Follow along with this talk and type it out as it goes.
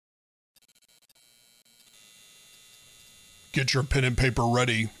Get your pen and paper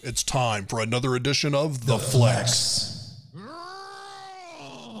ready. It's time for another edition of The Flex.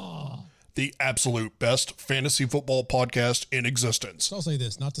 The absolute best fantasy football podcast in existence. So I'll say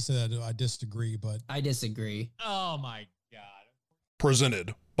this, not to say that I disagree, but... I disagree. Oh, my God.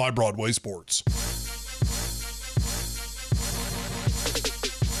 Presented by Broadway Sports.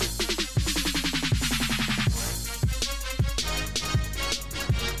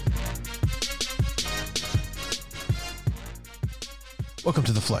 Welcome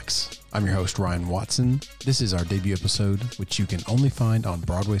to The Flex. I'm your host, Ryan Watson. This is our debut episode, which you can only find on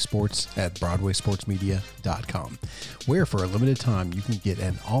Broadway Sports at BroadwaySportsMedia.com, where for a limited time you can get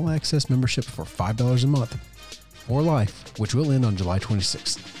an all-access membership for $5 a month for life, which will end on July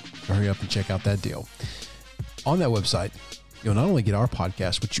 26th. So hurry up and check out that deal. On that website, you'll not only get our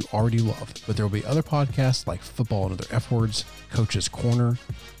podcast, which you already love, but there will be other podcasts like Football and Other F Words, Coach's Corner,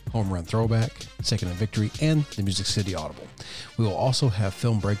 Home Run Throwback, Second and Victory, and the Music City Audible. We will also have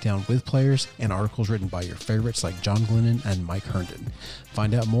film breakdown with players and articles written by your favorites like John Glennon and Mike Herndon.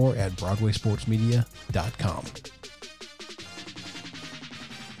 Find out more at BroadwaySportsMedia.com.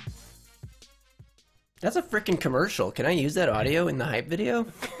 That's a freaking commercial. Can I use that audio in the hype video?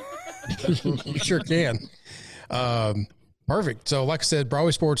 You sure can. Perfect. So like I said,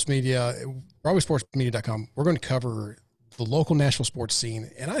 Broadway Sports Media, BroadwaySportsMedia.com, we're going to cover the local Nashville sports scene.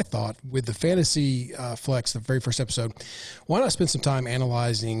 And I thought with the Fantasy Flex, the very first episode, why not spend some time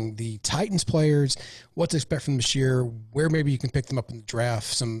analyzing the Titans players, what to expect from them this year, where maybe you can pick them up in the draft,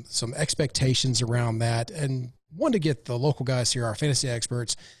 some expectations around that, and wanted to get the local guys here, our fantasy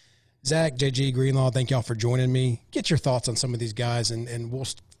experts, Zach, JG, Greenlaw, thank y'all for joining me. Get your thoughts on some of these guys, and we'll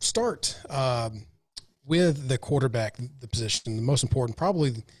start with the quarterback, the position, the most important,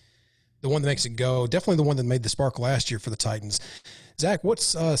 probably the one that makes it go, definitely the one that made the spark last year for the Titans. Zach, what's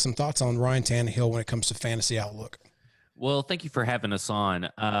some thoughts on Ryan Tannehill when it comes to fantasy outlook? Well, thank you for having us on.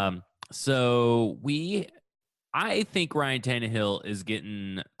 I think Ryan Tannehill is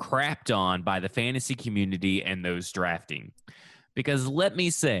getting crapped on by the fantasy community and those drafting. Because let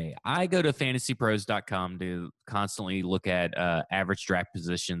me say, I go to fantasypros.com to constantly look at average draft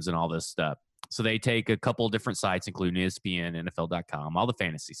positions and all this stuff. So they take a couple of different sites, including ESPN, NFL.com, all the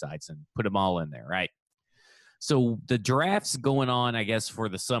fantasy sites, and put them all in there, right? So the draft's going on, I guess, for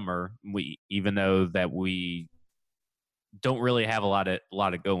the summer. Even though that we don't really have a lot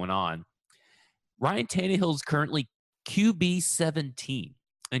of going on. Ryan Tannehill is currently QB 17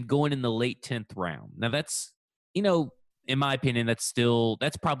 and going in the late 10th round. Now that's, in my opinion, that's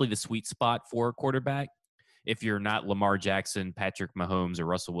probably the sweet spot for a quarterback if you're not Lamar Jackson, Patrick Mahomes, or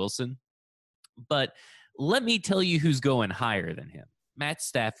Russell Wilson. But let me tell you who's going higher than him. Matt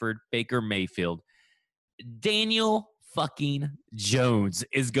Stafford, Baker Mayfield, Daniel fucking Jones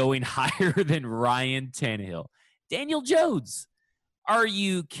is going higher than Ryan Tannehill. Daniel Jones. Are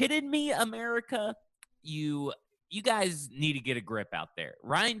you kidding me, America? You guys need to get a grip out there.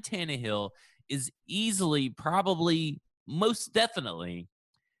 Ryan Tannehill is easily, probably, most definitely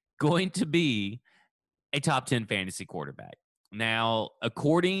going to be a top 10 fantasy quarterback. Now,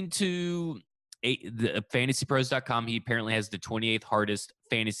 according to the fantasypros.com, he apparently has the 28th hardest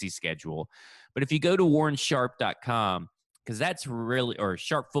fantasy schedule. But if you go to warrensharp.com, because that's really, or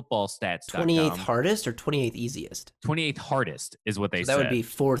sharpfootballstats.com. 28th hardest or 28th easiest? 28th hardest is what they said. That would be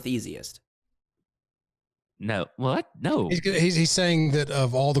 4th easiest. No. What? No. He's saying that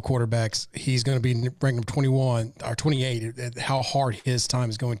of all the quarterbacks, he's going to be ranked 21 or 28, at how hard his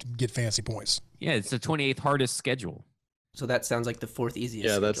time is going to get fantasy points. Yeah, it's the 28th hardest schedule. So that sounds like the 4th easiest.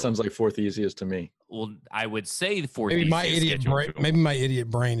 Yeah, that schedule. sounds like 4th easiest to me. Well, I would say the 4th Maybe easiest schedule. maybe my idiot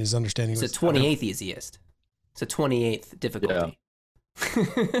brain is understanding. It's the 28th easiest. It's a 28th difficulty.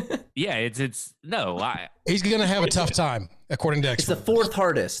 Yeah, it's no. He's going to have a tough time, according to It's experts. the 4th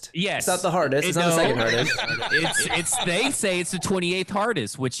hardest. Yes, It's not the hardest. It's not the second hardest. It's they say it's the 28th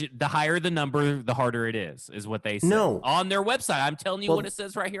hardest, which the higher the number, the harder it is what they say. No. On their website. I'm telling you Well, what it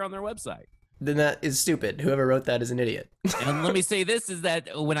says right here on their website. Then that is stupid. Whoever wrote that is an idiot. And let me say this, is that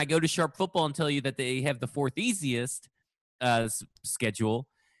when I go to Sharp Football and tell you that they have the 4th easiest schedule,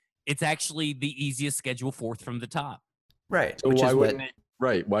 it's actually the easiest schedule 4th from the top. Right. So why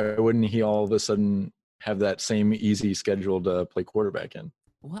wouldn't he all of a sudden have that same easy schedule to play quarterback in?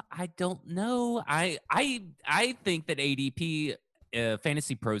 Well, I don't know. I think that ADP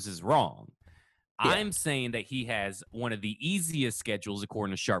Fantasy Pros is wrong. Yeah. I'm saying that he has one of the easiest schedules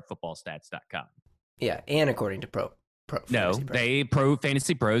according to sharpfootballstats.com. Yeah, and according to Pro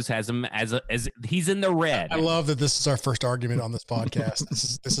Fantasy Pros has him as he's in the red. I love that this is our first argument on this podcast.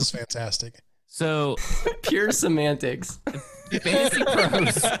 This is fantastic. So pure semantics. Fantasy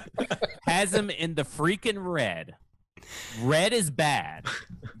Pros has him in the freaking red. Red is bad.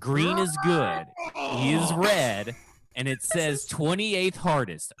 Green is good. He is red, and it says 28th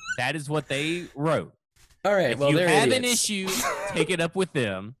hardest. That is what they wrote. All right. If Well, you they're have idiots. an issue, take it up with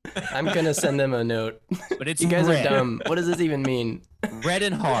them. I'm gonna send them a note. But it's You guys red. are dumb. What does this even mean? Red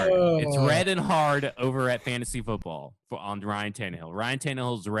and hard. It's red and hard over at Fantasy Football on Ryan Tannehill. Ryan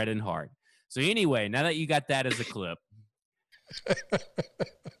Tannehill's red and hard. So anyway, now that you got that as a clip,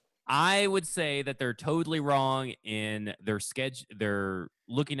 I would say that they're totally wrong in their schedule. They're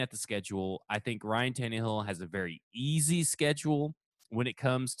looking at the schedule. I think Ryan Tannehill has a very easy schedule when it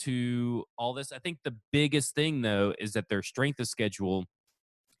comes to all this. I think the biggest thing, though, is that their strength of schedule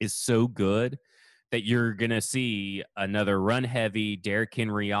is so good that you're going to see another run-heavy Derrick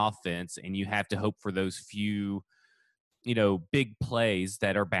Henry offense, and you have to hope for those few, big plays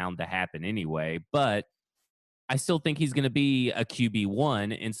that are bound to happen anyway. But I still think he's going to be a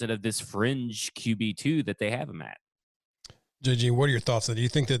QB1 instead of this fringe QB2 that they have him at. JG, what are your thoughts? Do you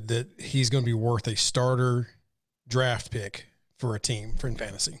think that he's going to be worth a starter draft pick for a team in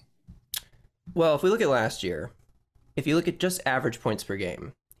fantasy? Well, if we look at last year, if you look at just average points per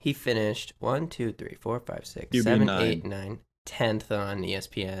game, he finished 1, 2, 3, 4, 5, 6, QB 7, 9. 8, 9, 10th on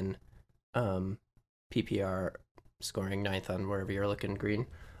ESPN, PPR scoring 9th on wherever you're looking, Green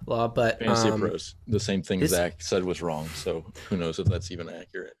Law. But Fantasy Pros, the same thing Zach said was wrong. So who knows if that's even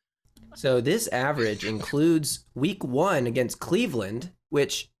accurate. So this average includes week 1 against Cleveland,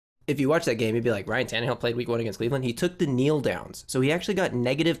 which if you watch that game, you'd be like, Ryan Tannehill played week 1 against Cleveland. He took the kneel downs. So he actually got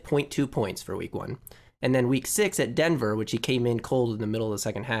negative 0.2 points for week 1. And then week 6 at Denver, which he came in cold in the middle of the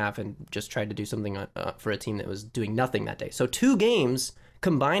second half and just tried to do something for a team that was doing nothing that day. So 2 games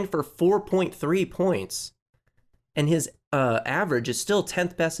combined for 4.3 points. And his average is still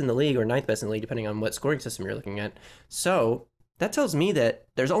 10th best in the league or 9th best in the league, depending on what scoring system you're looking at. So that tells me that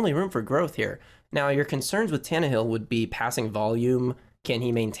there's only room for growth here. Now, your concerns with Tannehill would be passing volume. Can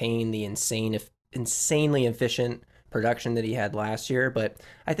he maintain the insanely efficient production that he had last year? But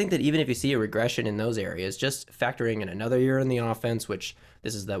I think that even if you see a regression in those areas, just factoring in another year in the offense, which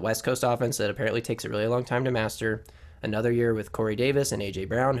this is the West Coast offense that apparently takes a really long time to master, another year with Corey Davis and A.J.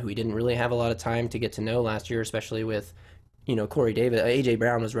 Brown, who he didn't really have a lot of time to get to know last year, especially with, Corey Davis. A.J.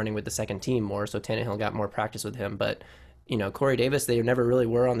 Brown was running with the second team more, so Tannehill got more practice with him. But, Corey Davis, they never really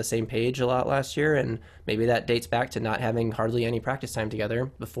were on the same page a lot last year, and maybe that dates back to not having hardly any practice time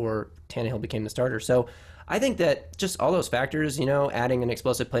together before Tannehill became the starter. So I think that just all those factors, adding an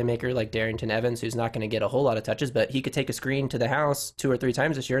explosive playmaker like Darrington Evans, who's not going to get a whole lot of touches, but he could take a screen to the house 2 or 3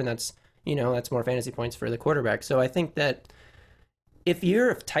 times this year, and that's more fantasy points for the quarterback. So I think that if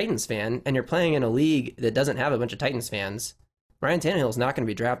you're a Titans fan and you're playing in a league that doesn't have a bunch of Titans fans, Ryan Tannehill is not going to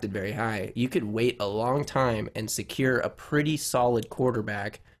be drafted very high. You could wait a long time and secure a pretty solid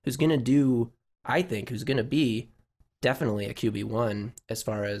quarterback who's going to be definitely a QB1 as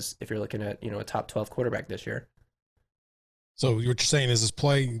far as if you're looking at, a top 12 quarterback this year. So what you're saying is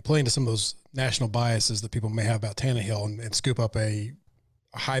play into some of those national biases that people may have about Tannehill and scoop up a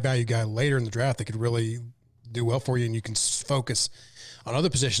high-value guy later in the draft that could really do well for you, and you can focus on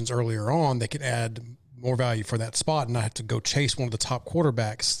other positions earlier on that could add more value for that spot and not have to go chase one of the top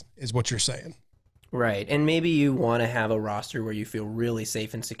quarterbacks, is what you're saying. Right. And maybe you want to have a roster where you feel really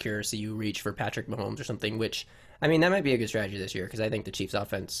safe and secure, so you reach for Patrick Mahomes or something, which, that might be a good strategy this year, because I think the Chiefs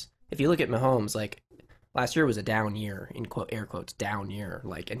offense, if you look at Mahomes, last year was a down year, in air quotes, down year,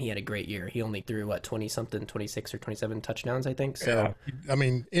 and he had a great year. He only threw, 20-something, 26 or 27 touchdowns, I think. So,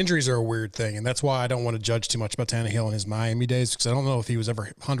 yeah. Injuries are a weird thing, and that's why I don't want to judge too much about Tannehill in his Miami days, because I don't know if he was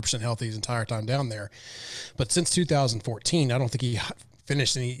ever 100% healthy his entire time down there. But since 2014, I don't think he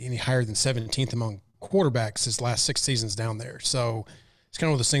finished any higher than 17th among quarterbacks his last 6 seasons down there. So it's kind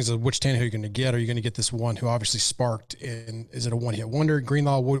of one of those things of which Tannehill you're going to get. Are you going to get this one who obviously sparked, and is it a one-hit wonder?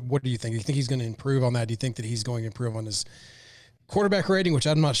 Greenlaw, what do you think? Do you think he's going to improve on that? Do you think that he's going to improve on his quarterback rating, which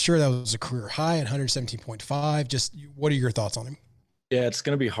I'm not sure that was a career high at 117.5? Just what are your thoughts on him? Yeah, it's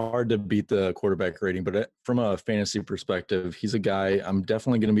going to be hard to beat the quarterback rating, but from a fantasy perspective, he's a guy I'm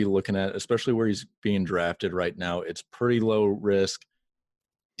definitely going to be looking at, especially where he's being drafted right now. It's pretty low risk,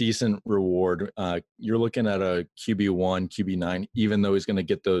 decent reward. You're looking at a QB1, QB9, even though he's going to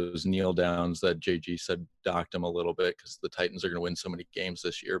get those kneel downs that JG said docked him a little bit because the Titans are going to win so many games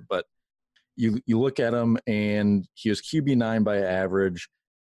this year. But you look at him, and he was QB9 by average,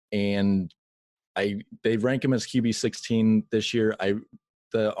 and they rank him as QB16 this year.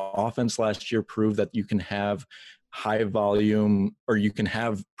 The offense last year proved that you can have high volume, or you can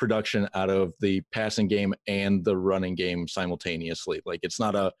have production out of the passing game and the running game simultaneously. It's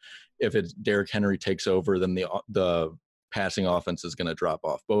not if it's Derrick Henry takes over, then the passing offense is going to drop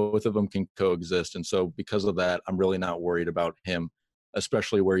off. Both of them can coexist. And so because of that, I'm really not worried about him,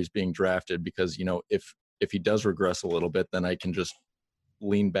 especially where he's being drafted, because, if he does regress a little bit, then I can just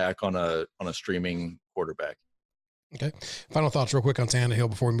lean back on a streaming quarterback. Okay. Final thoughts real quick on Tannehill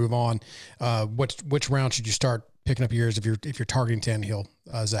before we move on. Which round should you start picking up yours if you're targeting Tannehill,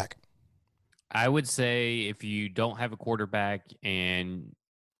 Zach? I would say if you don't have a quarterback, and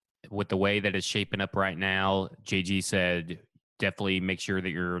with the way that it's shaping up right now, JG said definitely make sure that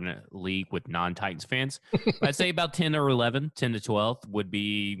you're in a league with non-Titans fans. I'd say about 10 or 11, 10 to 12 would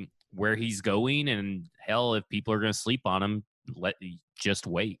be where he's going. And hell, if people are going to sleep on him, just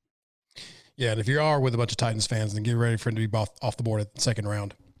wait. Yeah, and if you are with a bunch of Titans fans, then get ready for him to be off the board at the second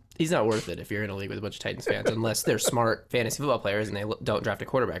round. He's not worth it if you're in a league with a bunch of Titans fans, unless they're smart fantasy football players and they don't draft a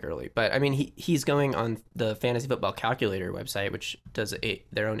quarterback early. But, I mean, he's going on the Fantasy Football Calculator website, which does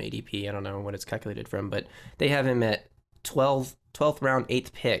their own ADP. I don't know what it's calculated from, but they have him at 12th round,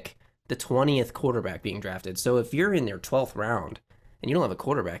 8th pick, the 20th quarterback being drafted. So if you're in their 12th round and you don't have a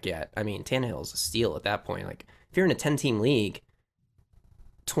quarterback yet, I mean, Tannehill's a steal at that point. Like, if you're in a 10-team league,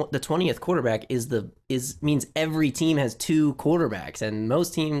 the 20th quarterback means every team has two quarterbacks, and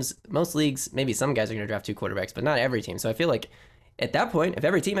most leagues, maybe some guys are going to draft two quarterbacks, but not every team. So I feel like at that point, if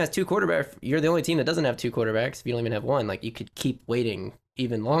every team has two quarterbacks, you're the only team that doesn't have two quarterbacks. If you don't even have one, like, you could keep waiting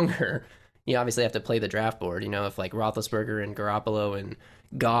even longer. You obviously have to play the draft board. If like Roethlisberger and Garoppolo and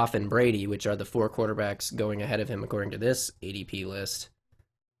Goff and Brady, which are the four quarterbacks going ahead of him according to this ADP list,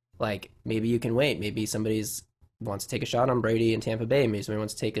 like, maybe you can wait. Maybe somebody's wants to take a shot on Brady in Tampa Bay. Maybe somebody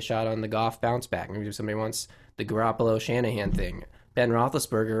wants to take a shot on the Goff bounce back. Maybe somebody wants the Garoppolo Shanahan thing. Ben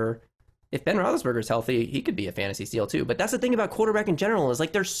Roethlisberger, if Ben Roethlisberger's healthy, he could be a fantasy steal too. But that's the thing about quarterback in general, is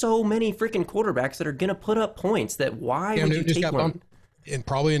like there's so many freaking quarterbacks that are going to put up points that why would you take one? And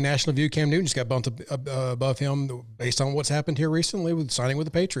probably in National View, Cam Newton just got bumped above him based on what's happened here recently with signing with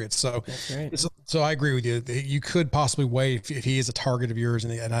the Patriots. So, that's right. So I agree with you. You could possibly wait if he is a target of yours,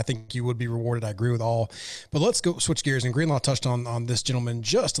 and I think you would be rewarded. I agree with all. But let's go switch gears. And Greenlaw touched on this gentleman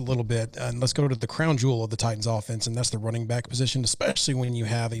just a little bit. And let's go to the crown jewel of the Titans offense, and that's the running back position, especially when you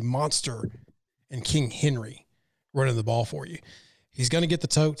have a monster and King Henry running the ball for you. He's going to get the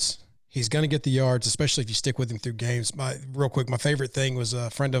totes. He's going to get the yards, especially if you stick with him through games. Real quick, my favorite thing was a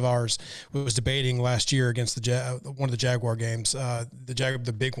friend of ours was debating last year against one of the Jaguar games,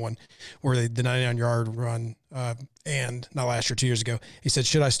 the big one, where the 99-yard run, and not last year, 2 years ago. He said,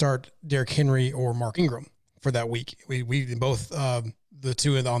 should I start Derrick Henry or Mark Ingram for that week? We both, the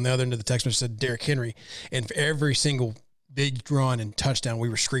two on the other end of the text message said Derrick Henry. And for every single big run and touchdown, we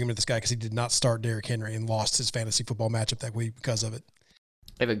were screaming at this guy because he did not start Derrick Henry and lost his fantasy football matchup that week because of it.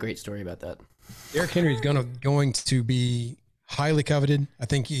 I have a great story about that. Derrick Henry is going to be highly coveted. I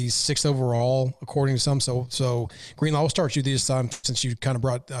think he's 6th overall, according to some. So Greenlaw, I'll start you this time since you kind of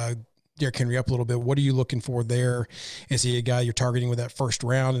brought Derrick Henry up a little bit. What are you looking for there? Is he a guy you're targeting with that first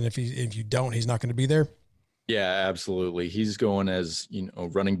round? And if you don't, he's not going to be there? Yeah, absolutely. He's going as,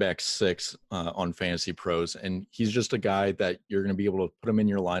 running back 6 on Fantasy Pros. And he's just a guy that you're going to be able to put him in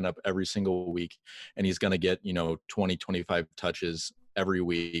your lineup every single week. And he's going to get, 20, 25 touches every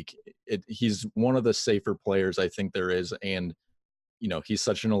week. He's one of the safer players I think there is. And, he's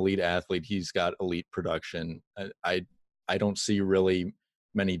such an elite athlete. He's got elite production. I don't see really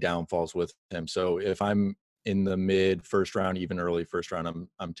many downfalls with him. So if I'm in the mid first round, even early first round,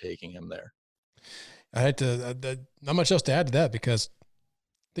 I'm taking him there. I had to, not much else to add to that because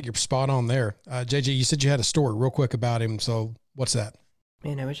I think you're spot on there. JJ, you said you had a story real quick about him. So what's that?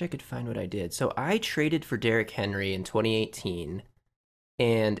 Man, I wish I could find what I did. So I traded for Derrick Henry in 2018.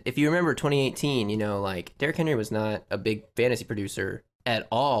 And if you remember 2018, Derrick Henry was not a big fantasy producer at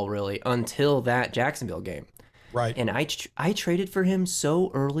all, really, until that Jacksonville game. Right. And I traded for him so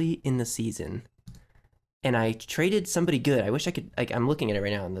early in the season. And I traded somebody good. I wish I could, I'm looking at it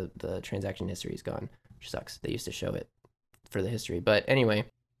right now, and the transaction history is gone, which sucks. They used to show it for the history. But anyway,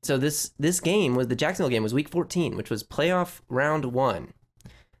 so this game was, the Jacksonville game was week 14, which was playoff round 1.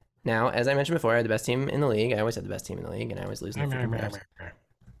 Now, as I mentioned before, I had the best team in the league. I always had the best team in the league, and I was losing the freaking playoffs.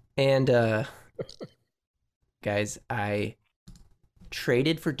 And, guys, I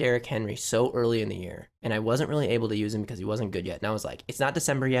traded for Derrick Henry so early in the year, and I wasn't really able to use him because he wasn't good yet. And I was like, it's not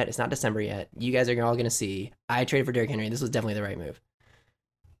December yet. You guys are all going to see. I traded for Derrick Henry. This was definitely the right move.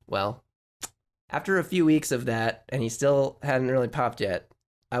 Well, after a few weeks of that, and he still hadn't really popped yet,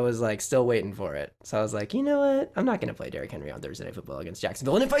 I was like still waiting for it. So I was like, you know what? I'm not going to play Derrick Henry on Thursday Night Football against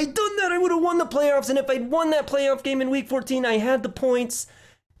Jacksonville. And if I'd done that, I would have won the playoffs. And if I'd won that playoff game in week 14, I had the points.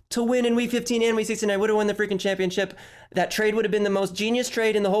 to win in week 15 and week 16. I would have won the freaking championship. That trade would have been the most genius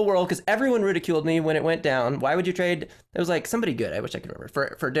trade in the whole world because everyone ridiculed me when it went down. Why would you trade? It was like somebody good. I wish I could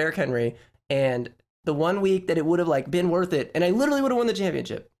remember for Derrick Henry. And the 1 week that it would have like been worth it, and I literally would have won the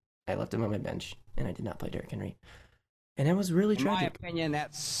championship, I left him on my bench and I did not play Derrick Henry. And it was really tragic. In my opinion,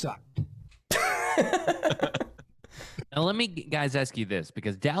 that sucked. Now, let me, guys, ask you this,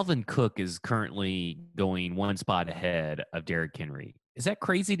 because Dalvin Cook is currently going one spot ahead of Derrick Henry. Is that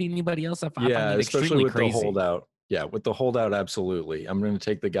crazy to anybody else? I find it especially with crazy. the holdout. Yeah, with the holdout, absolutely. I'm going to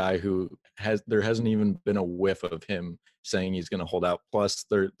take the guy who there hasn't even been a whiff of him saying he's going to hold out. Plus,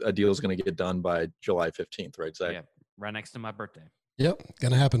 a deal is going to get done by July 15th, right, Zach? Yeah, right next to my birthday. Yep,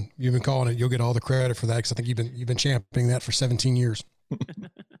 gonna happen. You've been calling it. You'll get all the credit for that because I think you've been championing that for 17 years.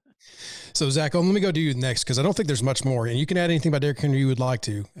 So Zach, let me go to you next because I don't think there's much more. And you can add anything about Derrick Henry you would like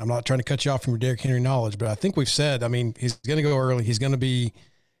to. I'm not trying to cut you off from your Derrick Henry knowledge, but I think we've said. I mean, he's going to go early. He's going to be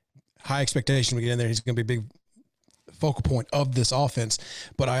high expectation when we get in there. He's going to be a big focal point of this offense.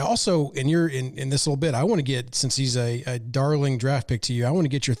 But I also, in this little bit, I want to get, since he's a darling draft pick to you, I want to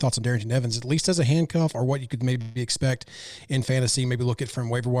get your thoughts on Darrington Evans, at least as a handcuff, or what you could maybe expect in fantasy. Maybe look at from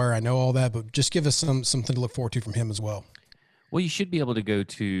waiver wire. I know all that, but just give us something to look forward to from him as well. Well, you should be able to go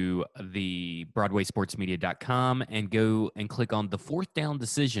to the BroadwaySportsMedia.com and go and click on the Fourth Down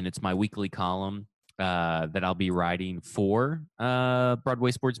Decision. It's my weekly column that I'll be writing for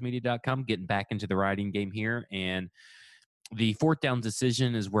BroadwaySportsMedia.com, getting back into the writing game here. And the Fourth Down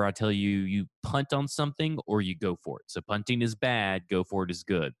Decision is where I tell you punt on something or you go for it. So punting is bad, go for it is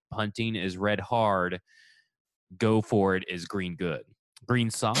good. Punting is red hard, go for it is green good. Green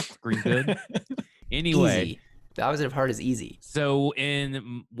soft, green good. Anyway. Easy. The opposite of hard is easy. So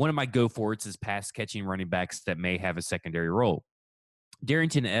in one of my go-forwards is pass catching running backs that may have a secondary role.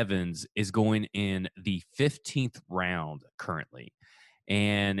 Darrington Evans is going in the 15th round currently.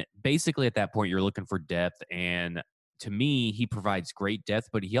 And basically at that point, you're looking for depth. And to me, he provides great depth,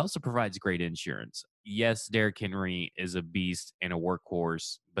 but he also provides great insurance. Yes, Derrick Henry is a beast and a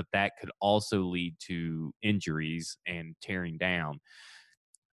workhorse, but that could also lead to injuries and tearing down.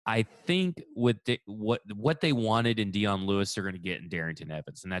 I think with what they wanted in Dion Lewis, they're going to get in Darrington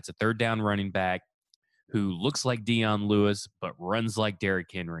Evans, and that's a third down running back who looks like Dion Lewis but runs like Derrick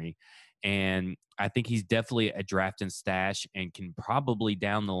Henry. And I think he's definitely a draft and stash and can probably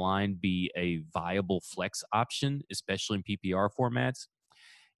down the line be a viable flex option, especially in PPR formats.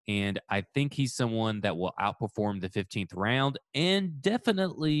 And I think he's someone that will outperform the 15th round. And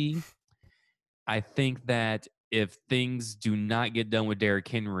definitely, I think that if things do not get done with Derrick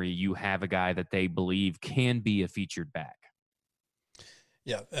Henry, you have a guy that they believe can be a featured back.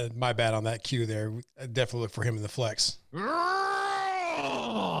 Yeah, my bad on that cue there. I definitely look for him in the flex.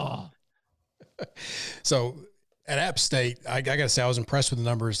 So at App State, I got to say I was impressed with the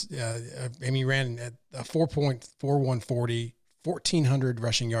numbers. He ran at a 4.4140, 1,400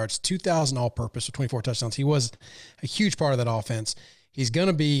 rushing yards, 2,000 all-purpose with 24 touchdowns. He was a huge part of that offense. He's going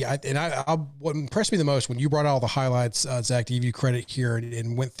to be, what impressed me the most when you brought out all the highlights, Zach, to give you credit here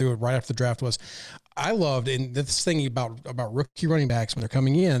and went through it right after the draft was, I loved, and this thing about rookie running backs when they're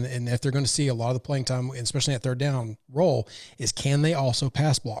coming in, and if they're going to see a lot of the playing time, especially at third down role, is can they also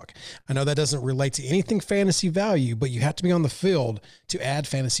pass block? I know that doesn't relate to anything fantasy value, but you have to be on the field to add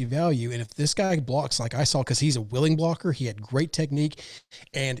fantasy value. And if this guy blocks like I saw, because he's a willing blocker, he had great technique,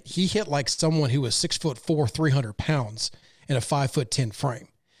 and he hit like someone who was 6'4", 300 pounds in a 5'10" frame.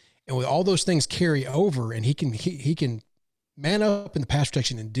 And with all those things carry over, and he can man up in the pass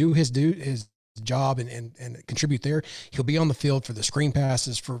protection and do his job and contribute there. He'll be on the field for the screen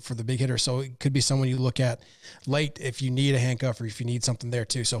passes for the big hitter. So it could be someone you look at late if you need a handcuff or if you need something there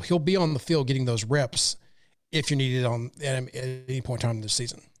too. So he'll be on the field getting those reps if you need it at any point in time in the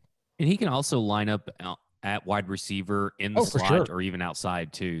season. And he can also line up at wide receiver in the slot or even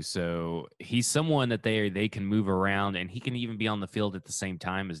outside too. So he's someone that they can move around, and he can even be on the field at the same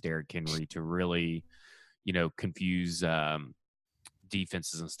time as Derrick Henry to really, confuse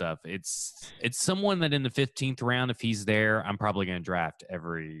defenses and stuff. It's someone that in the 15th round, if he's there, I'm probably going to draft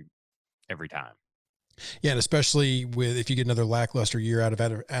every time. Yeah, and especially if you get another lackluster year out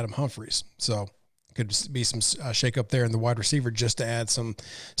of Adam Humphries. So could be some shake up there in the wide receiver just to add some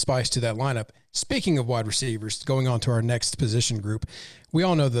spice to that lineup. Speaking of wide receivers, going on to our next position group, we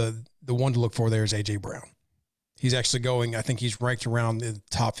all know the one to look for there is A.J. Brown. He's actually going, I think he's ranked around the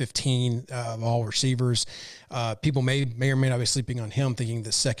top 15 of all receivers. People may or may not be sleeping on him, thinking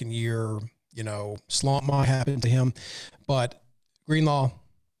the second year, slump might happen to him. But Greenlaw,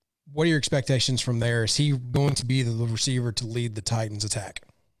 what are your expectations from there? Is he going to be the receiver to lead the Titans attack?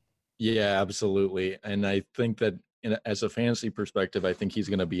 Yeah, absolutely. And I think that as a fantasy perspective, I think he's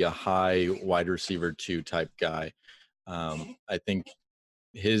going to be a high wide receiver 2 type guy. I think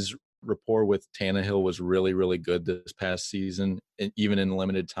his rapport with Tannehill was really, really good this past season. And even in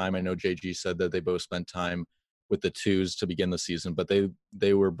limited time, I know JG said that they both spent time with the twos to begin the season, but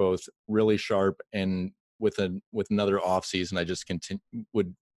they were both really sharp. And with another off season, I just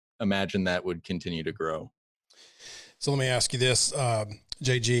would imagine that would continue to grow. So let me ask you this,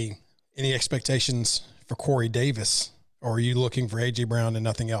 JG, any expectations for Corey Davis, or are you looking for AJ Brown and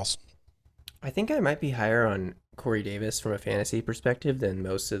nothing else? I think I might be higher on Corey Davis from a fantasy perspective than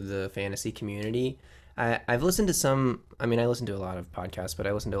most of the fantasy community. I've listened to I listen to a lot of podcasts, but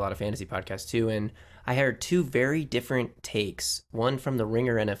I listen to a lot of fantasy podcasts too. And I heard two very different takes, one from the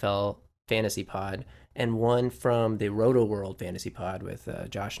Ringer NFL fantasy pod and one from the Roto World fantasy pod with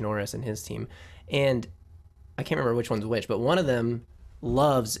Josh Norris and his team. And I can't remember which one's which, but one of them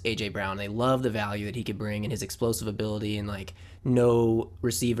loves AJ Brown. They love the value that he could bring and his explosive ability, and like no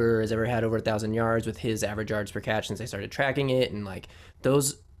receiver has ever had over 1,000 yards with his average yards per catch since they started tracking it. And like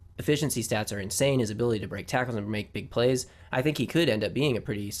those efficiency stats are insane. His ability to break tackles and make big plays. I think he could end up being a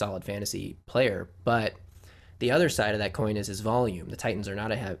pretty solid fantasy player. But the other side of that coin is his volume. The Titans are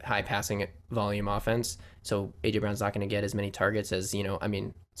not a high passing volume offense, so AJ Brown's not going to get as many targets as,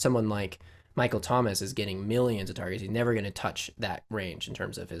 someone like Michael Thomas is getting millions of targets. He's never going to touch that range in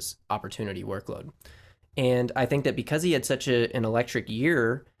terms of his opportunity workload. And I think that because he had such an electric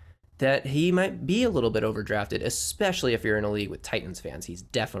year, that he might be a little bit overdrafted, especially if you're in a league with Titans fans. He's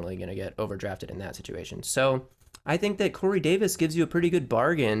definitely going to get overdrafted in that situation. So I think that Corey Davis gives you a pretty good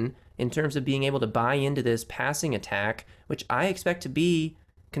bargain in terms of being able to buy into this passing attack, which I expect to be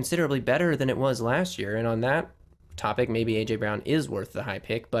considerably better than it was last year. And on that topic, maybe AJ Brown is worth the high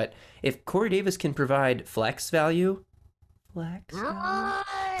pick. But if Corey Davis can provide flex value, I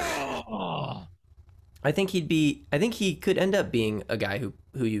think he could end up being a guy who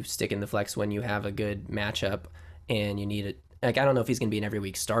you stick in the flex when you have a good matchup and you need it. Like, I don't know if he's going to be an every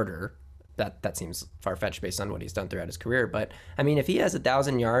week starter. That seems far-fetched based on what he's done throughout his career. But I mean, if he has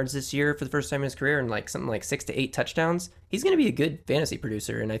 1,000 yards this year for the first time in his career and like something like 6 to 8 touchdowns, he's going to be a good fantasy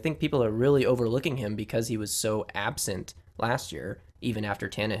producer. And I think people are really overlooking him because he was so absent last year, even after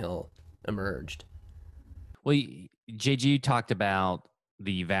Tannehill emerged. Well, JG talked about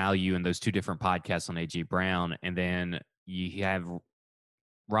the value in those two different podcasts on AJ Brown, and then you have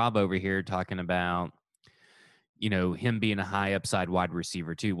Rob over here talking about him being a high upside wide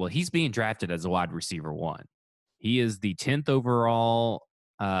receiver too. Well, he's being drafted as a wide receiver 1. He is the 10th overall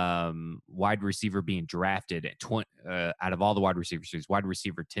wide receiver being drafted at out of all the wide receivers. So he's wide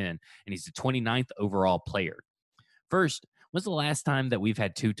receiver 10, and he's the 29th overall player. First, when's the last time that we've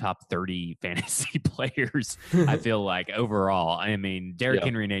had 2 top 30 fantasy players? I feel like overall. I mean, Derrick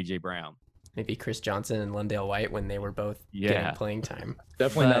Henry and AJ Brown. Maybe Chris Johnson and Londale White when they were both getting playing time.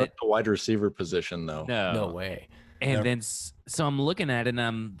 Definitely not the wide receiver position, though. No way. And then, so I'm looking at it,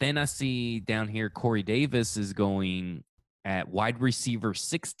 and then I see down here Corey Davis is going at wide receiver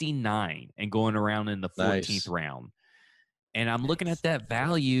 69 and going around in the 14th round. And I'm looking at that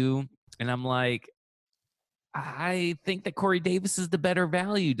value, and I'm like, I think that Corey Davis is the better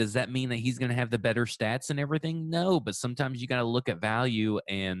value. Does that mean that he's going to have the better stats and everything? No, but sometimes you got to look at value,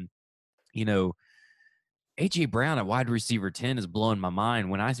 and AJ Brown at wide receiver 10 is blowing my mind.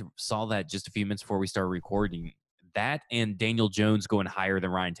 When I saw that just a few minutes before we started recording, that and Daniel Jones going higher than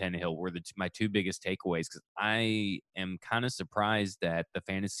Ryan Tannehill were my 2 biggest takeaways, because I am kind of surprised that the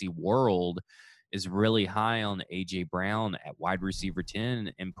fantasy world is really high on AJ Brown at wide receiver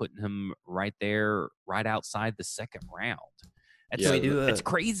 10 and putting him right there, right outside the 2nd round. It's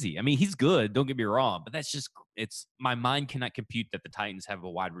crazy. I mean, he's good. Don't get me wrong, but it's my mind cannot compute that the Titans have a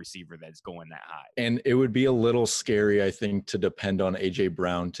wide receiver that's going that high. And it would be a little scary, I think, to depend on AJ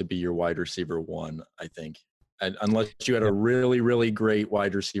Brown to be your wide receiver 1, I think. Unless you had a really, really great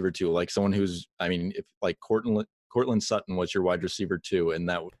wide receiver 2, like someone who's, if like Cortland Sutton was your wide receiver 2, and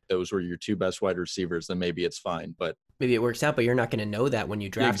those were your 2 best wide receivers, then maybe it's fine. But maybe it works out, but you're not going to know that when you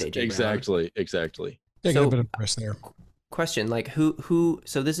draft AJ Brown. Exactly. Yeah, got a bit of press there. Question, like who?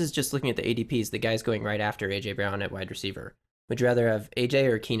 So this is just looking at the ADPs. The guys going right after AJ Brown at wide receiver. Would you rather have AJ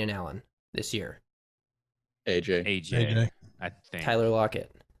or Keenan Allen this year? AJ. I think Tyler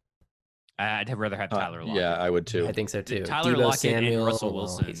Lockett. I'd rather have Tyler Lockett. Yeah, I would too. I think so too. Tyler Debo Lockett Samuel, and Russell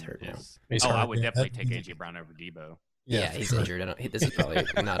Wilson. He's hurt now. I would definitely take AJ Brown over Debo. Yeah, he's injured. This is probably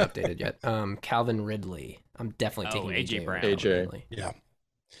not updated yet. Calvin Ridley. I'm definitely taking AJ Brown. AJ. Yeah.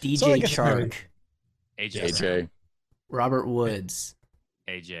 DJ Chark. AJ. Robert Woods.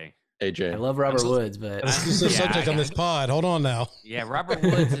 AJ. AJ. I love Robert Woods, but This is the subject on this pod. Hold on now. Yeah, Robert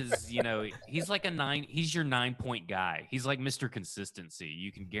Woods is, he's like he's your 9-point guy. He's like Mr. Consistency.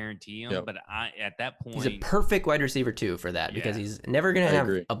 You can guarantee him, but at that point, he's a perfect wide receiver too for that, because he's never going to have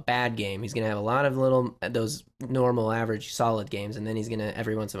a bad game. He's going to have a lot of those normal, average, solid games, and then he's going to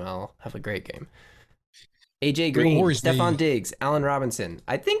every once in a while have a great game. AJ Green, Stephon Diggs, Allen Robinson.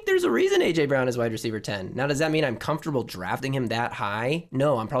 I think there's a reason AJ Brown is wide receiver 10. Now, does that mean I'm comfortable drafting him that high?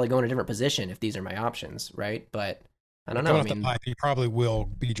 No, I'm probably going a different position if these are my options, right? But I don't know. He probably will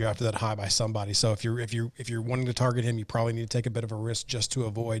be drafted that high by somebody. So if you're wanting to target him, you probably need to take a bit of a risk just to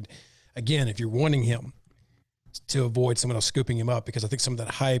avoid. Again, if you're wanting him, to avoid someone else scooping him up, because I think some of that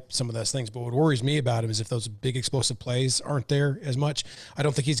hype, some of those things. But what worries me about him is if those big explosive plays aren't there as much, I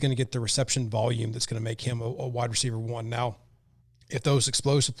don't think he's going to get the reception volume that's going to make him a wide receiver 1. Now, if those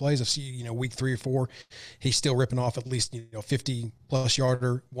explosive plays, week 3 or 4, he's still ripping off at least 50 plus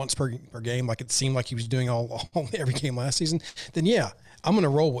yarder once per game, like it seemed like he was doing all every game last season, then yeah, I'm going to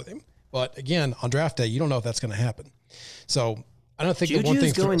roll with him. But again, on draft day, you don't know if that's going to happen. So I don't think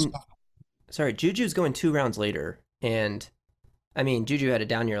Juju's going 2 rounds later, and I mean, Juju had a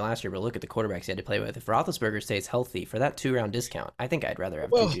down year last year, but look at the quarterbacks he had to play with. If Roethlisberger stays healthy for that 2-round discount, I think I'd rather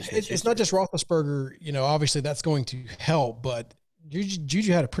have Juju. It's not just Roethlisberger, obviously that's going to help, but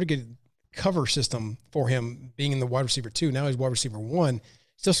Juju had a pretty good cover system for him being in the wide receiver 2. Now he's wide receiver 1.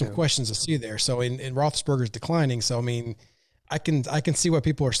 Still some questions to see there. So in Roethlisberger's declining. So, I mean, I can see why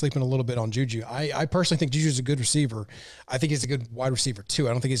people are sleeping a little bit on Juju. I personally think Juju's a good receiver. I think he's a good wide receiver 2.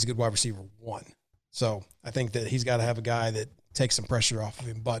 I don't think he's a good wide receiver 1. So I think that he's got to have a guy that takes some pressure off of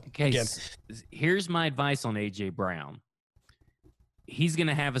him. But again, here's my advice on AJ Brown. He's going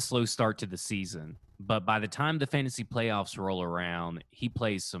to have a slow start to the season, but by the time the fantasy playoffs roll around, he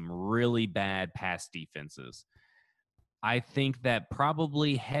plays some really bad pass defenses. I think that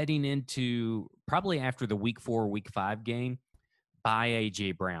probably after the week 4, week 5 game, buy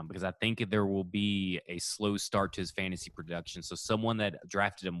AJ Brown, because I think there will be a slow start to his fantasy production. So someone that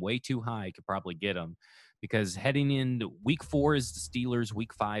drafted him way too high could probably get him, because heading into week 4 is the Steelers,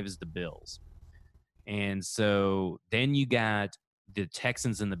 week 5 is the Bills. And so then you got the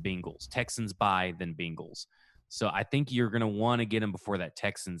Texans and the Bengals. Texans bye, then Bengals. So I think you're going to want to get him before that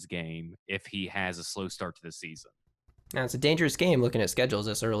Texans game if he has a slow start to the season. Now, it's a dangerous game looking at schedules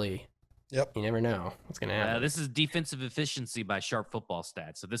this early. Yep. You never know what's going to happen. This is defensive efficiency by Sharp Football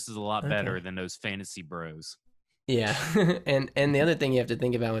Stats. So this is a lot better than those fantasy bros. Yeah. and the other thing you have to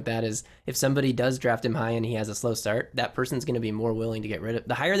think about with that is if somebody does draft him high and he has a slow start, that person's going to be more willing to get rid of.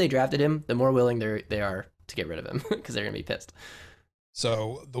 The higher they drafted him, the more willing they are to get rid of him, because they're going to be pissed.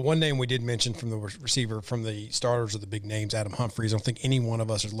 So the one name we did mention from the receiver, from the starters of the big names, Adam Humphries, I don't think any one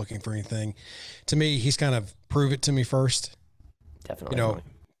of us is looking for anything. To me, he's kind of prove it to me first. Definitely.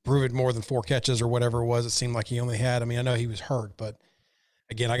 Prove it more than 4 catches or whatever it was. It seemed like he only had. I mean, I know he was hurt, but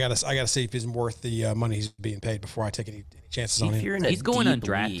again, I gotta see if he's worth the money he's being paid before I take any chances on him. He's going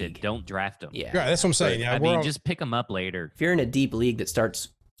undrafted. League. Don't draft him. Yeah, that's what I'm saying. Yeah, I mean, just pick him up later. If you're in a deep league that starts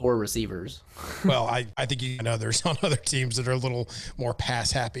 4 receivers. Well, I think you know there's on other teams that are a little more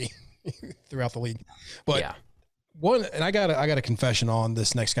pass happy throughout the league. But I got a confession on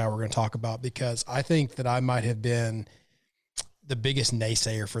this next guy we're going to talk about, because I think that I might have been the biggest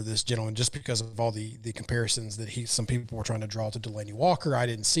naysayer for this gentleman just because of all the comparisons that some people were trying to draw to Delaney Walker. I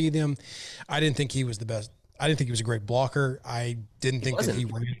didn't see them. I didn't think he was the best. I didn't think he was a great blocker. I didn't think that he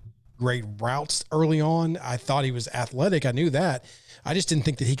ran great routes early on. I thought he was athletic. I knew that. I just didn't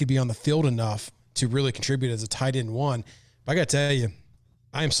think that he could be on the field enough to really contribute as a tight end 1. But I got to tell you,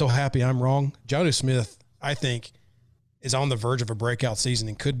 I am so happy I'm wrong. Jonnu Smith, I think, is on the verge of a breakout season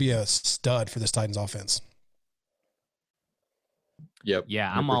and could be a stud for this Titans offense. Yep.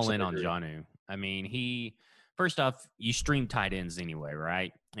 Yeah, I'm all in on Jonnu. I mean, first off, you stream tight ends anyway,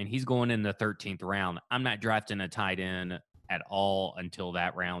 right? And he's going in the 13th round. I'm not drafting a tight end at all until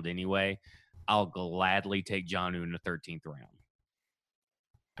that round anyway. I'll gladly take Jonnu in the 13th round.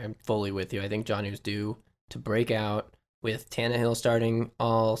 I'm fully with you. I think Jonnu's due to break out with Tannehill starting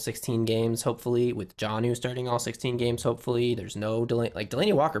all 16 games, hopefully, with Jonnu starting all 16 games, hopefully. There's no delay. Like,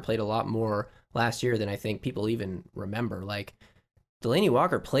 Delaney Walker played a lot more last year than I think people even remember. Like, Delaney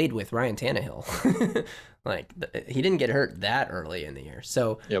Walker played with Ryan Tannehill. He didn't get hurt that early in the year.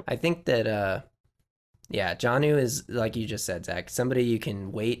 So I think that, Jonnu is, like you just said, Zach, somebody you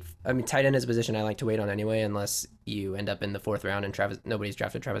can wait. I mean, tight end is a position I like to wait on anyway, unless you end up in the 4th round and nobody's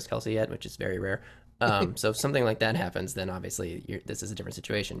drafted Travis Kelce yet, which is very rare. So if something like that happens, then obviously this is a different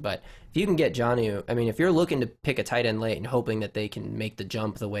situation. But if you can get Jonnu, I mean, if you're looking to pick a tight end late and hoping that they can make the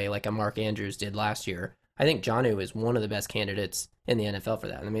jump the way like a Mark Andrews did last year, I think Jonnu is one of the best candidates in the NFL for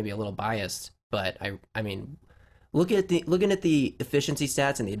that. And I may be a little biased, but I mean, looking at the efficiency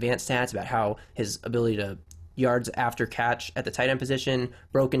stats and the advanced stats about how his ability to yards after catch at the tight end position,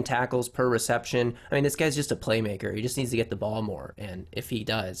 broken tackles per reception. I mean, this guy's just a playmaker. He just needs to get the ball more. And if he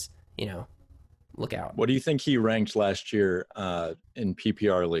does, look out. What do you think he ranked last year in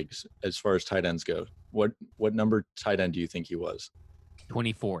PPR leagues as far as tight ends go? What number tight end do you think he was?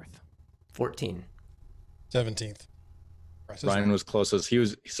 24th. 14. 17th. Ryan was closest. He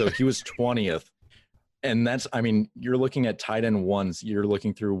was 20th. And that's, I mean, you're looking at tight end ones. You're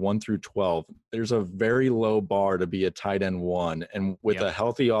looking through 1 through 12. There's a very low bar to be a tight end one. And with a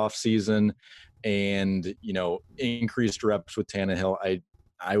healthy offseason and, increased reps with Tannehill,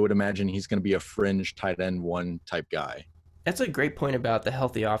 I would imagine he's going to be a fringe tight end one type guy. That's a great point about the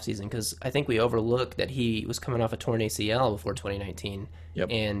healthy offseason, because I think we overlook that he was coming off a torn ACL before 2019. Yep.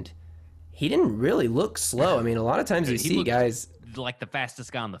 And he didn't really look slow. I mean, a lot of times you see guys like the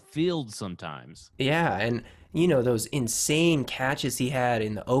fastest guy on the field sometimes. Yeah, and those insane catches he had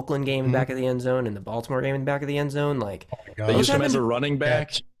in the Oakland game in the back of the end zone and the Baltimore game in the back of the end zone, like they used him as a running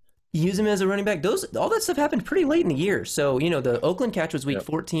back. Use him as a running back. All that stuff happened pretty late in the year. So, the Oakland catch was week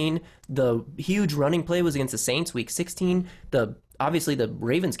 14. The huge running play was against the Saints week 16. Obviously the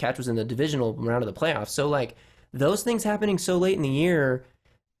Ravens catch was in the divisional round of the playoffs. So like those things happening so late in the year,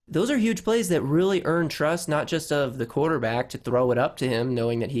 those are huge plays that really earn trust, not just of the quarterback to throw it up to him,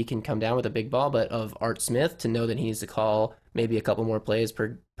 knowing that he can come down with a big ball, but of Art Smith to know that he needs to call maybe a couple more plays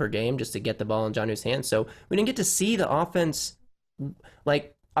per game just to get the ball in Jonnu's hands. So we didn't get to see the offense.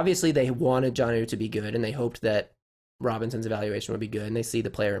 Like, obviously they wanted Jonnu to be good, and they hoped that Robinson's evaluation would be good, and they see the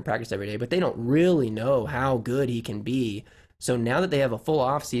player in practice every day, but they don't really know how good he can be. So now that they have a full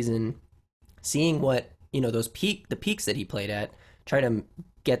offseason, seeing what, the peaks that he played at, try to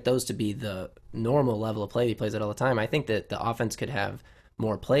get those to be the normal level of play he plays at all the time. I think that the offense could have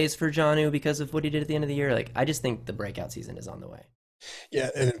more plays for Jonnu because of what he did at the end of the year. Like, I just think the breakout season is on the way.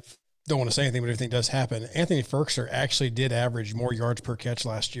 Yeah, and don't want to say anything, but everything does happen. Anthony Ferkser actually did average more yards per catch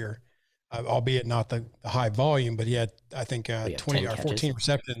last year, albeit not the high volume, but he had, I think, 20 or 14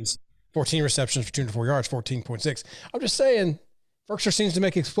 receptions for 204 yards, 14.6. I'm just saying, Ferkser seems to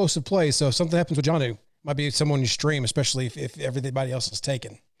make explosive plays, so if something happens with Jonnu, might be someone you stream, especially if everybody else is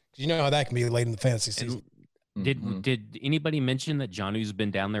taken. You know how that can be late in the fantasy season. Did anybody mention that Jonnu's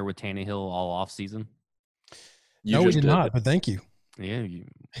been down there with Tannehill all off season? No, we did not, but thank you. Yeah,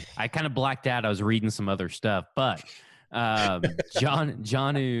 I kind of blacked out. I was reading some other stuff, but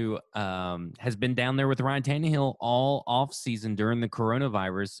Jonnu has been down there with Ryan Tannehill all off season during the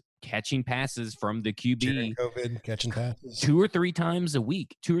coronavirus, catching passes from the QB. During COVID, catching passes 2 or 3 times a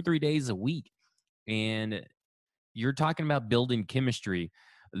week, 2 or 3 days a week. And you're talking about building chemistry.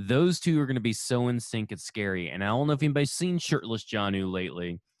 Those two are going to be so in sync, it's scary. And I don't know if anybody's seen shirtless Jonnu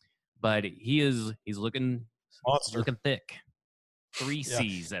lately, but he's looking monster, looking thick. 3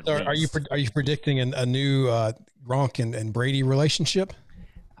 C's at least. Are you predicting a new Gronk and Brady relationship?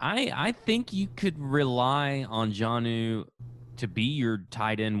 I think you could rely on Jonnu to be your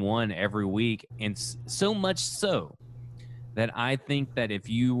tight end one every week, and so much so that I think that if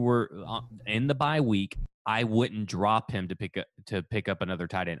you were in the bye week, I wouldn't drop him to pick up another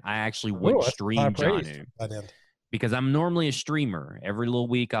tight end. I actually would stream Jonnu because I'm normally a streamer. Every little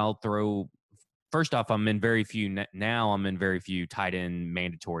week I'll throw. First off, I'm in very few tight end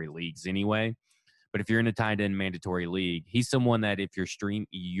mandatory leagues anyway. But if you're in a tight end mandatory league, he's someone that if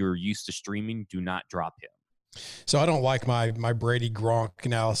you're used to streaming, do not drop him. So I don't like my Brady Gronk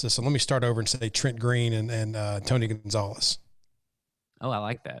analysis. So let me start over and say Trent Green and Tony Gonzalez. Oh, I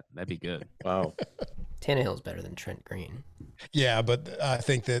like that. That'd be good. Wow. Tannehill's better than Trent Green. Yeah, but I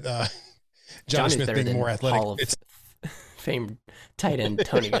think that John Smith being more athletic. Hall of Fame tight end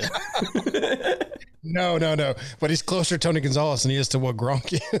Tony. No. But he's closer to Tony Gonzalez than he is to what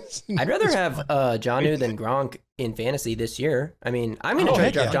Gronk is. I'd rather have Jonnu than Gronk in fantasy this year. I mean, I'm going to try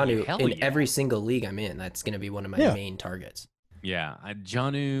to draft Jonnu in every single league I'm in. That's going to be one of my main targets. Yeah,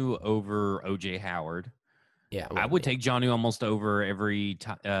 Jonnu over O.J. Howard. Yeah, I would take Jonnu almost over every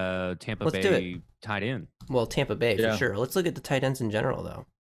Tampa Bay tight end. Well, Tampa Bay for sure. Let's look at the tight ends in general, though.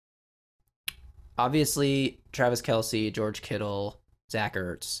 Obviously, Travis Kelce, George Kittle, Zach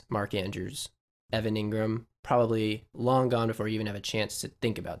Ertz, Mark Andrews, Evan Ingram, probably long gone before you even have a chance to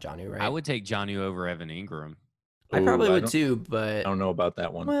think about Jonnu, right? I would take Jonnu over Evan Ingram. I probably would too, but I don't know about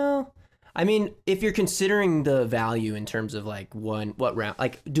that one. Well, I mean, if you're considering the value in terms of like what round,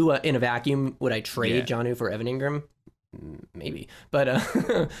 like in a vacuum, would I trade Jonnu for Evan Ingram? maybe, but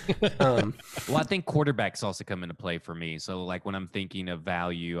well, I think quarterbacks also come into play for me. So like when I'm thinking of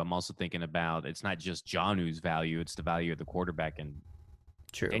value, I'm also thinking about it's not just Jonnu's value; it's the value of the quarterback. And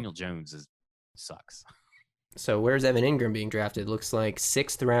true. Daniel Jones sucks. So where's Evan Ingram being drafted? Looks like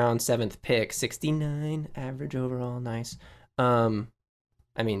 6th round, 7th pick, 69 average overall. Nice.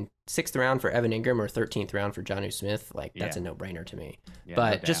 I mean, 6th round for Evan Ingram or 13th round for Jonnu Smith, like that's a no-brainer to me. Yeah,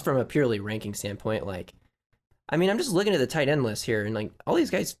 but no just from a purely ranking standpoint, like, I mean, I'm just looking at the tight end list here, and like all these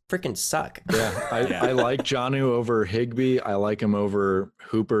guys freaking suck. Yeah, I like Jonnu over Higbee. I like him over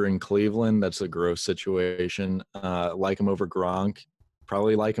Hooper in Cleveland. That's a gross situation. Like him over Gronk.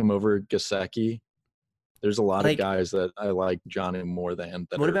 Probably like him over Gesicki. There's a lot of guys that I like Jonnu more than.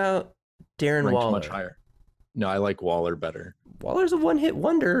 What about Darren Waller? Much higher. No, I like Waller better. Waller's a one-hit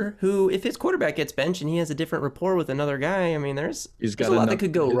wonder who, if his quarterback gets benched and he has a different rapport with another guy, I mean, there's a lot that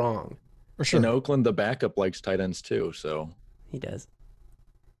could go wrong. For sure. In Oakland, the backup likes tight ends too, so. He does.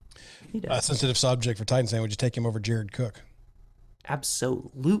 Sensitive subject for Titans fan. Would you take him over Jared Cook?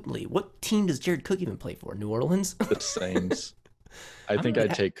 Absolutely. What team does Jared Cook even play for? New Orleans? The Saints. I think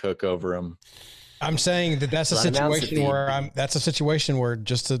I'd take Cook over him. I'm saying that's a situation where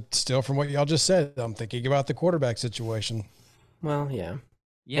just to steal from what y'all just said, I'm thinking about the quarterback situation. Well, yeah.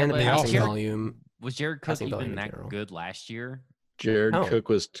 Yeah, and but the passing volume. Was Jared Cook even that good last year? Jared Cook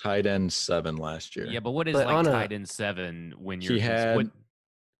was tight end 7 last year. Yeah, but what is tight end 7 when you're 705?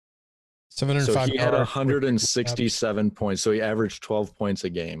 So he had 167 points. So he averaged 12 points a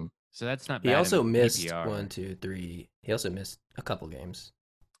game. So that's not bad. He also missed 1, 2, 3. He also missed a couple games.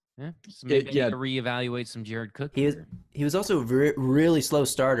 Yeah, so maybe to reevaluate some Jared Cook. He was also really slow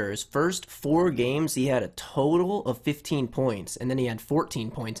starter. His first 4 games, he had a total of 15 points, and then he had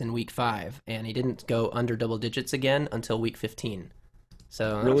 14 points in week 5, and he didn't go under double digits again until week 15.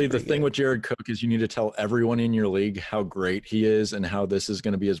 So really, the thing with Jared Cook is you need to tell everyone in your league how great he is and how this is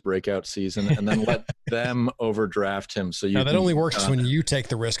going to be his breakout season, and then let them overdraft him. So that only works when you take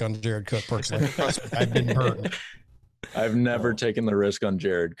the risk on Jared Cook. Personally, I've been hurt. I've never taken the risk on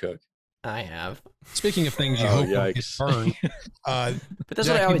Jared Cook. I have. Speaking of things you hope don't get burned. But that's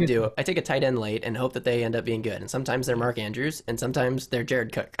what I always do. I take a tight end late and hope that they end up being good. And sometimes they're Mark Andrews, and sometimes they're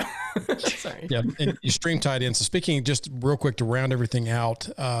Jared Cook. Sorry. Yeah, and you stream tight ends. So speaking just real quick to round everything out,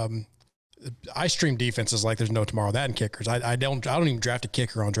 I stream defenses like there's no tomorrow. That and kickers. I don't even draft a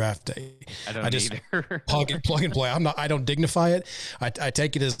kicker on draft day. I just either. plug and play. I don't dignify it. I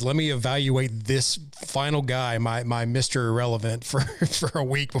take it as let me evaluate this final guy, my Mr. Irrelevant for a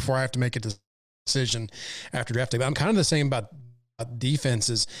week before I have to make a decision after draft day. But I'm kind of the same about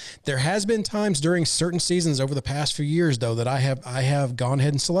defenses. There has been times during certain seasons over the past few years though that I have gone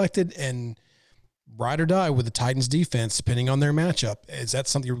ahead and selected and ride or die with the Titans defense, depending on their matchup. Is that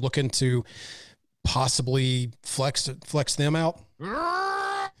something you're looking to possibly flex them out?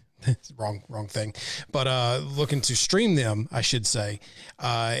 wrong thing, but looking to stream them, I should say,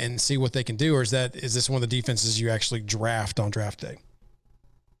 and see what they can do. Or is this one of the defenses you actually draft on draft day?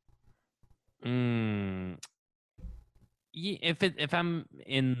 Yeah, if I'm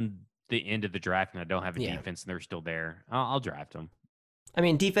in the end of the draft and I don't have a defense and they're still there, I'll draft them. I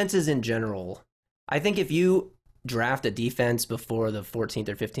mean, defenses in general. I think if you draft a defense before the 14th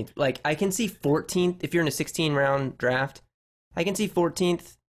or 15th, like I can see 14th, if you're in a 16-round draft, I can see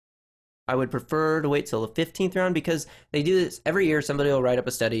 14th. I would prefer to wait till the 15th round because they do this every year. Somebody will write up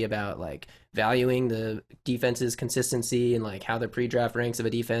a study about like valuing the defense's consistency and like how the pre-draft ranks of a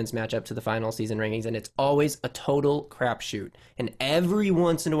defense match up to the final season rankings. And it's always a total crapshoot. And every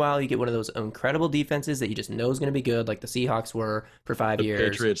once in a while you get one of those incredible defenses that you just know is going to be good, like the Seahawks were for 5 years.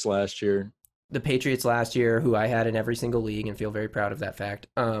 The Patriots last year, who I had in every single league and feel very proud of that fact.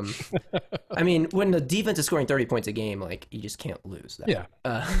 I mean, when the defense is scoring 30 points a game, like you just can't lose that. Yeah.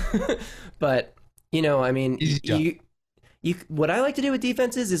 But, I mean, what I like to do with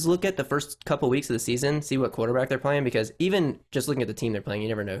defenses is look at the first couple weeks of the season, see what quarterback they're playing, because even just looking at the team they're playing, you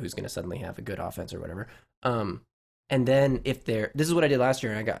never know who's going to suddenly have a good offense or whatever. And then this is what I did last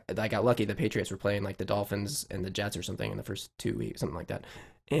year. I got lucky. The Patriots were playing like the Dolphins and the Jets or something in the first 2 weeks, something like that.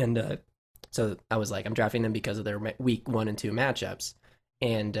 And, so I was like, I'm drafting them because of their week 1 and 2 matchups.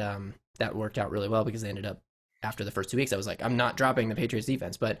 And that worked out really well because they ended up, after the first 2 weeks, I was like, I'm not dropping the Patriots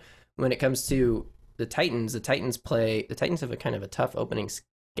defense. But when it comes to the Titans have a kind of a tough opening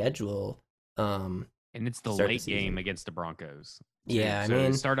schedule. And it's the late game against the Broncos. Yeah, so I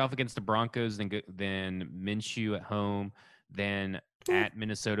mean, start off against the Broncos, then Minshew at home, then at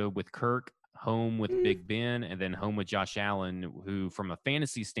Minnesota with Kirk, home with Big Ben, and then home with Josh Allen, who, from a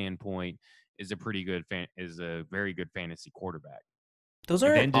fantasy standpoint, is a very good fantasy quarterback. Those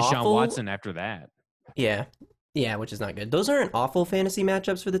are and then Deshaun awful. Watson after that. Yeah, Yeah, which is not good. Those aren't awful fantasy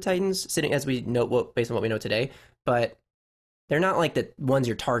matchups for the Titans, sitting as we know, based on what we know today, but they're not like the ones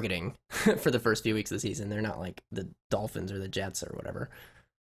you're targeting for the first few weeks of the season. They're not like the Dolphins or the Jets or whatever.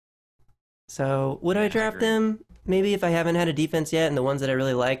 So would I draft them? Maybe if I haven't had a defense yet and the ones that I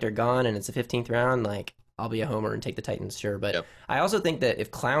really liked are gone and it's a 15th round, like I'll be a homer and take the Titans, sure. But I also think that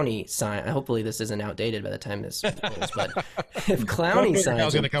if Clowney sign, hopefully this isn't outdated by the time this rolls, but if Clowney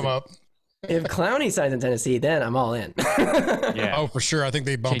signs, going to come up. If Clowney signs in Tennessee, then I'm all in. Yeah. Oh, for sure. I think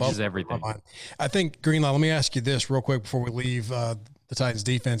they bump Changes up everything. I think Greenlaw. Let me ask you this real quick before we leave the Titans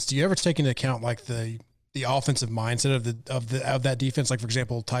defense. Do you ever take into account like the offensive mindset of that defense? Like, for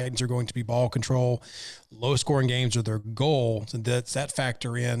example, Titans are going to be ball control, low scoring games are their goal. And does that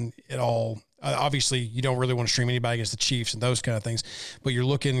factor in at all? Obviously, you don't really want to stream anybody against the Chiefs and those kind of things, but you're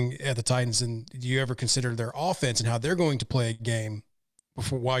looking at the Titans, and do you ever consider their offense and how they're going to play a game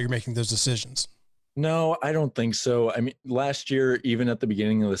while you're making those decisions? No, I don't think so. I mean, last year, even at the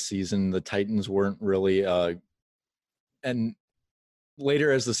beginning of the season, the Titans weren't really, and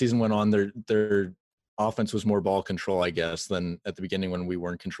later as the season went on, their offense was more ball control, I guess, than at the beginning when we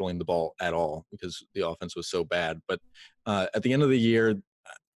weren't controlling the ball at all because the offense was so bad. But at the end of the year,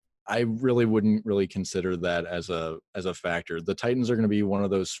 I really wouldn't really consider that as a factor. The Titans are going to be one of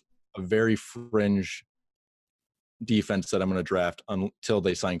those very fringe defense that I'm going to draft until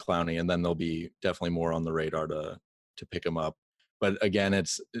they sign Clowney, and then they'll be definitely more on the radar to pick him up. But again,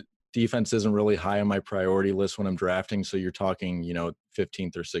 defense isn't really high on my priority list when I'm drafting. So you're talking,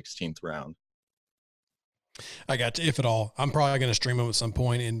 15th or 16th round. I got you, if at all. I'm probably going to stream him at some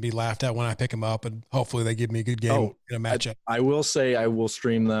point and be laughed at when I pick him up, and hopefully they give me a good game in a matchup. I will say I will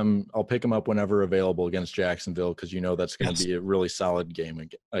stream them. I'll pick them up whenever available against Jacksonville because that's going to be a really solid game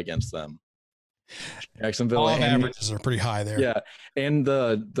against them. Jacksonville all averages are pretty high there. Yeah, and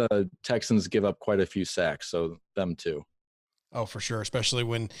the Texans give up quite a few sacks, so them too. Oh, for sure, especially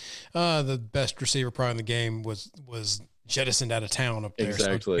when the best receiver probably in the game was jettisoned out of town up there.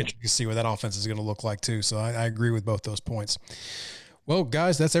 Exactly. So you can see what that offense is going to look like too. So I agree with both those points. Well,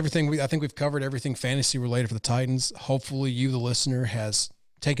 guys, that's everything. I think we've covered everything fantasy related for the Titans. Hopefully you, the listener, has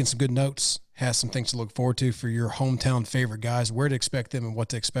taken some good notes, has some things to look forward to for your hometown favorite guys, where to expect them and what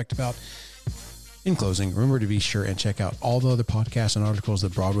to expect about. In closing, remember to be sure and check out all the other podcasts and articles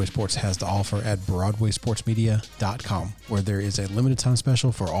that Broadway Sports has to offer at BroadwaySportsMedia.com, where there is a limited time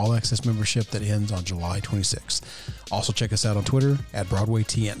special for all access membership that ends on July 26th. Also check us out on Twitter at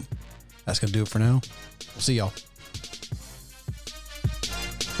BroadwayTN. That's going to do it for now. We'll see y'all.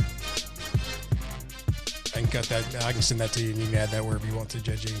 I can cut that. I can send that to you, and you can add that wherever you want to,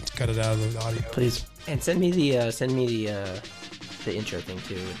 JG. Cut it out of the audio, please. And send me the intro thing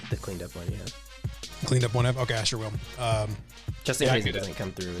too, the cleaned up one you have. Cleaned up one up. Okay, I sure will. Just in case it doesn't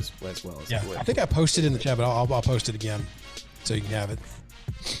come through as well as it would. I think I posted in the chat, but I'll post it again so you can have it.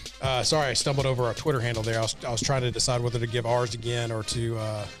 Sorry, I stumbled over our Twitter handle there. I was trying to decide whether to give ours again or to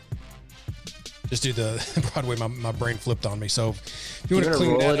just do the Broadway. My brain flipped on me. So if you want to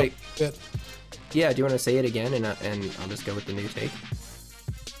clean that up a bit. Yeah, do you want to say it again and I'll just go with the new take?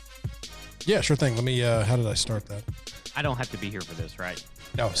 Yeah, sure thing. Let me. How did I start that? I don't have to be here for this, right?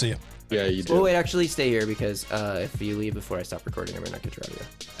 No, see ya. Yeah, you do. Oh, wait, actually stay here because if you leave before I stop recording, I might not get your audio.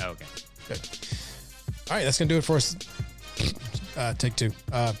 Oh, okay. Good. All right, that's going to do it for us. Take two.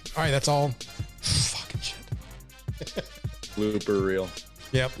 All right, that's all. Fucking shit. Blooper reel.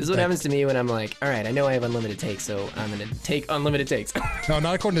 Yep. This is what happens to me when I'm like, all right, I know I have unlimited takes, so I'm going to take unlimited takes. No,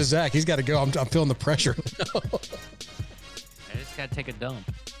 not according to Zach. He's got to go. I'm feeling the pressure. I just got to take a dump.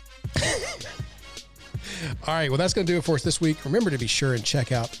 All right, well, that's going to do it for us this week. Remember to be sure and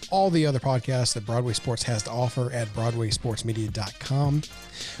check out all the other podcasts that Broadway Sports has to offer at BroadwaySportsMedia.com,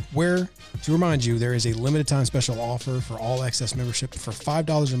 where, to remind you, there is a limited time special offer for all access membership for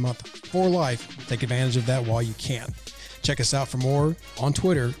 $5 a month for life. Take advantage of that while you can. Check us out for more on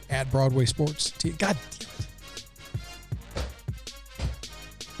Twitter at Broadway Sports. God damn it.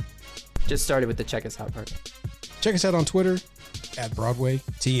 Just started with the check us out part. Check us out on Twitter at Broadway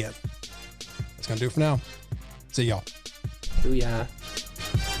TN. That's going to do it for now. See y'all. Booyah.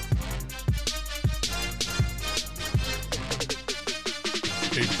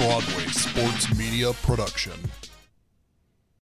 A Broadway Sports Media production.